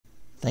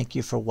Thank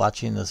you for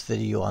watching this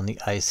video on the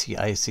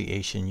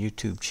ICICation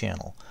YouTube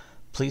channel.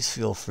 Please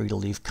feel free to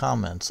leave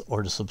comments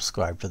or to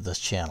subscribe to this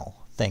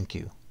channel. Thank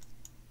you.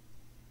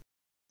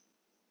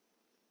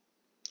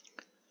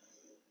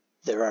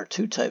 There are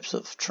two types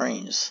of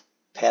trains,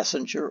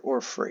 passenger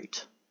or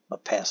freight. A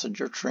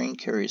passenger train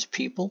carries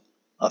people,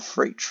 a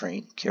freight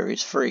train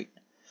carries freight,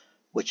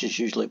 which is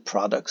usually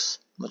products,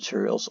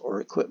 materials, or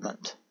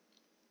equipment.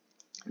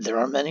 There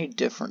are many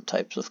different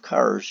types of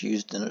cars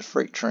used in a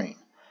freight train.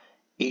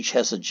 Each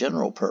has a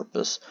general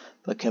purpose,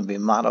 but can be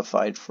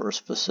modified for a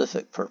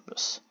specific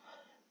purpose.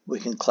 We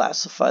can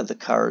classify the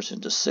cars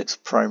into 6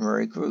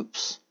 primary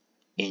groups: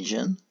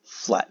 engine,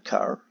 flat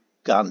car,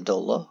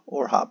 gondola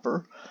or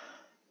hopper,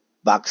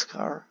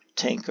 boxcar,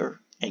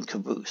 tanker, and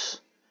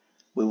caboose.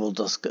 We will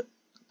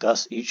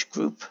discuss each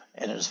group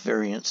and its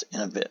variants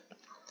in a bit.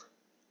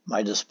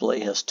 My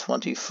display has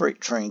 20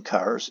 freight train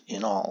cars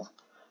in all.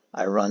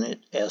 I run it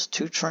as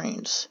 2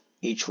 trains,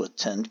 each with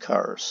 10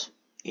 cars.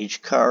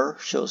 Each car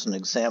shows an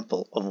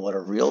example of what a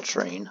real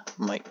train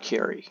might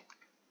carry.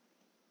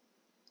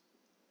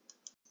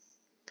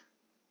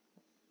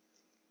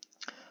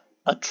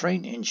 A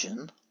train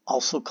engine,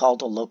 also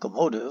called a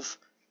locomotive,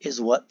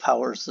 is what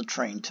powers the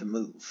train to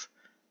move.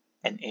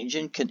 An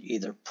engine can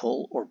either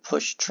pull or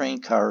push train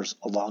cars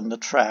along the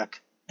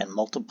track, and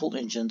multiple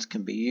engines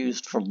can be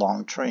used for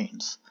long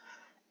trains.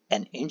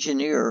 An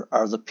engineer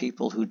are the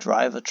people who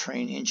drive a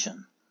train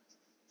engine.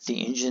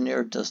 The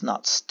engineer does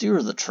not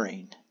steer the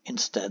train.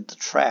 Instead, the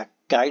track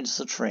guides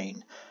the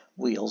train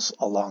wheels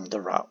along the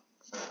route.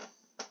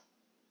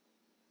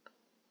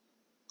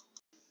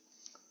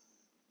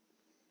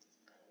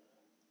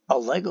 A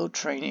Lego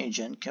train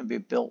engine can be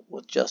built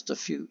with just a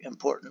few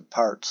important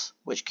parts,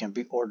 which can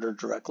be ordered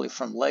directly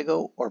from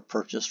Lego or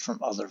purchased from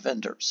other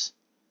vendors.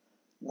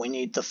 We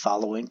need the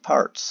following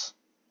parts: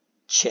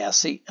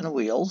 chassis and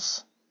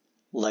wheels,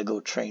 Lego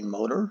train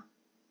motor,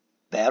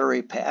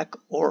 battery pack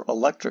or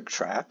electric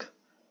track,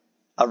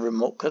 a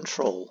remote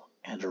control,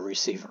 and a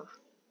receiver.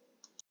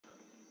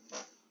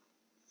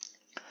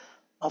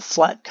 A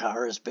flat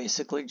car is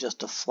basically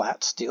just a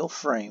flat steel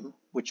frame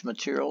which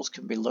materials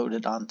can be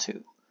loaded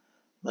onto.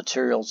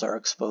 Materials are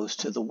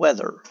exposed to the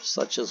weather,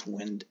 such as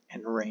wind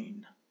and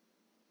rain.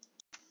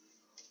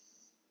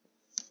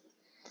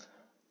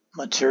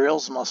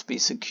 Materials must be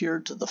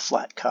secured to the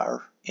flat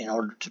car in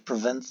order to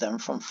prevent them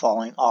from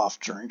falling off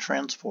during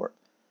transport.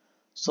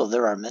 So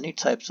there are many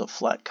types of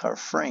flat car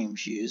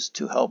frames used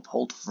to help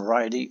hold a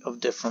variety of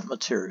different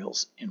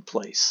materials in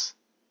place.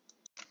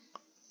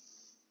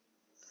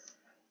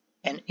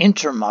 An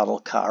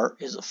intermodal car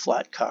is a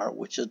flat car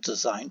which is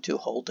designed to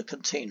hold a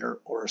container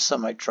or a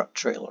semi-truck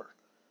trailer.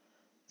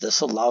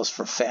 This allows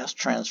for fast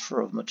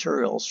transfer of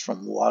materials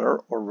from water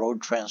or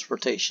road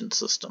transportation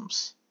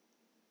systems.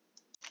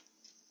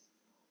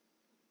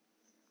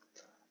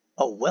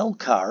 A well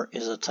car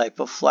is a type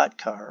of flat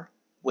car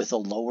with a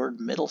lowered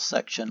middle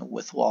section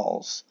with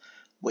walls,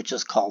 which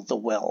is called the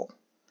well.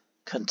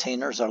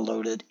 Containers are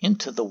loaded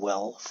into the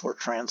well for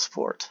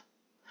transport.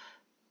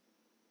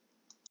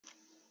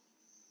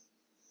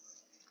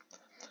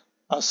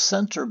 A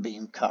center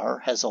beam car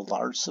has a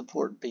large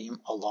support beam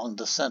along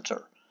the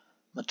center.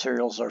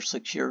 Materials are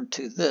secured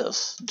to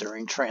this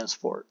during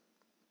transport.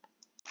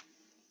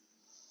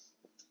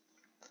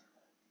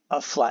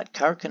 A flat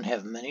car can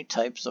have many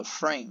types of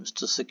frames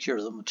to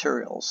secure the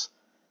materials.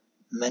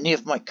 Many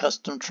of my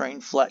custom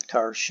train flat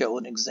cars show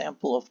an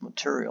example of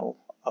material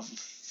a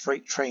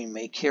freight train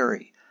may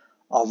carry,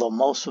 although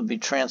most would be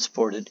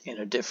transported in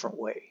a different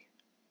way.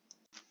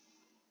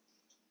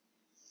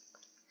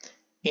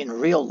 In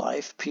real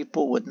life,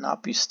 people would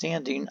not be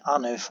standing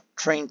on a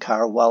train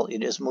car while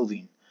it is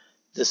moving.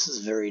 This is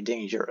very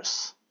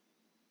dangerous.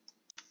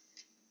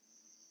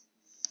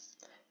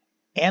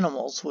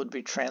 Animals would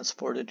be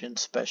transported in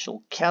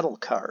special cattle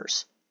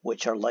cars,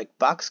 which are like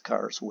box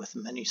cars with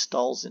many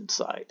stalls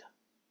inside.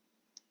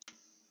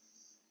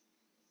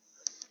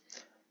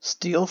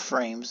 Steel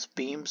frames,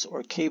 beams,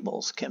 or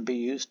cables can be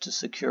used to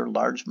secure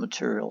large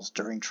materials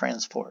during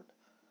transport.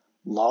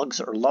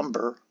 Logs or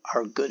lumber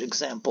are good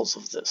examples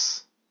of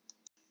this.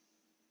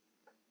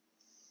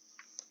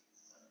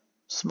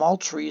 Small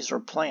trees or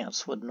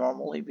plants would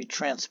normally be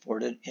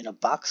transported in a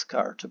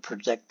boxcar to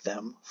protect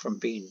them from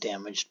being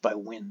damaged by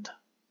wind.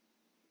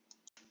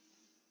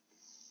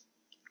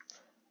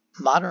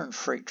 Modern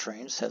freight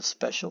trains have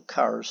special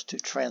cars to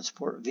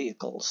transport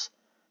vehicles.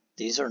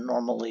 These are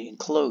normally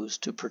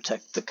enclosed to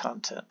protect the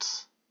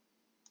contents.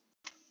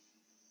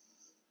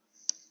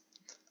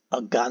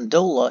 A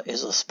gondola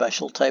is a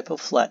special type of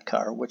flat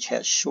car which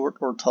has short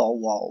or tall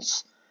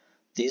walls.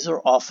 These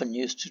are often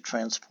used to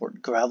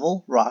transport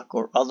gravel, rock,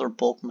 or other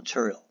bulk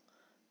material.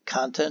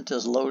 Content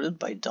is loaded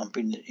by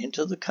dumping it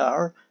into the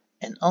car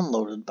and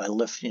unloaded by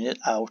lifting it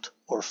out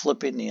or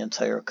flipping the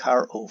entire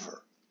car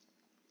over.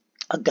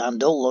 A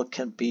gondola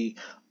can be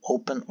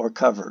open or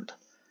covered.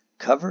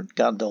 Covered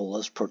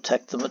gondolas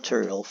protect the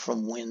material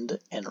from wind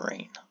and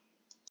rain.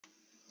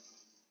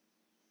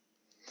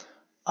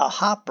 A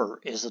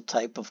hopper is a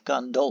type of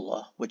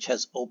gondola which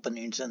has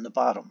openings in the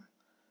bottom.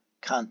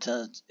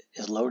 Content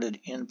is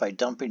loaded in by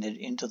dumping it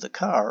into the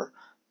car,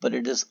 but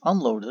it is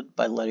unloaded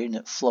by letting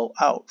it flow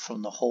out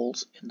from the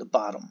holes in the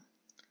bottom.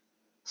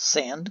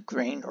 Sand,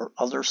 grain, or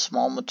other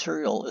small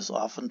material is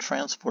often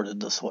transported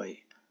this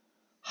way.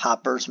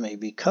 Hoppers may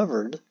be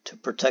covered to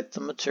protect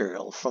the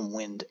material from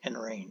wind and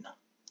rain.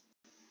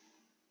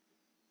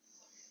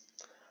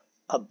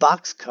 A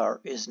boxcar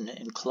is an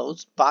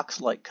enclosed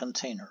box-like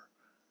container.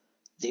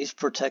 These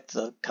protect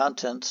the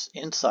contents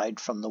inside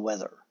from the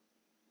weather.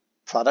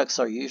 Products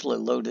are usually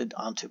loaded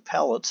onto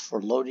pallets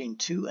for loading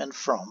to and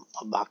from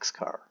a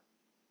boxcar.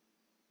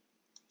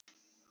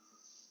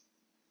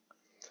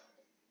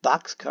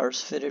 Boxcars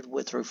fitted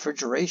with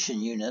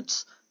refrigeration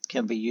units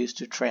can be used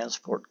to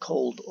transport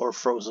cold or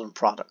frozen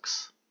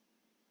products.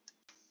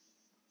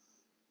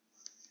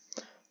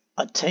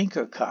 A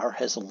tanker car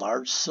has a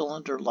large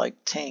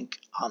cylinder-like tank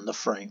on the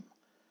frame.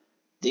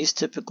 These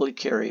typically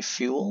carry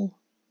fuel,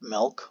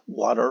 milk,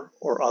 water,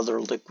 or other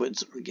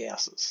liquids or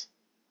gases.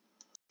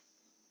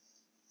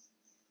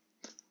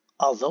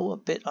 Although a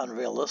bit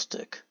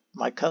unrealistic,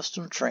 my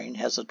custom train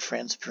has a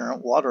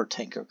transparent water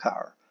tanker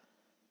car.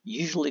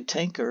 Usually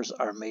tankers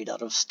are made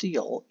out of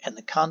steel and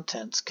the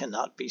contents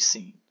cannot be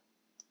seen.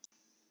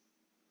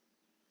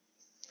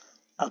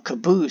 A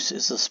caboose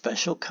is a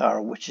special car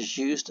which is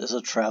used as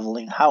a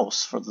traveling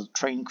house for the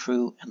train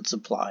crew and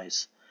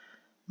supplies.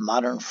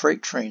 Modern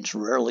freight trains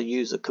rarely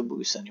use a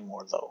caboose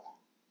anymore, though.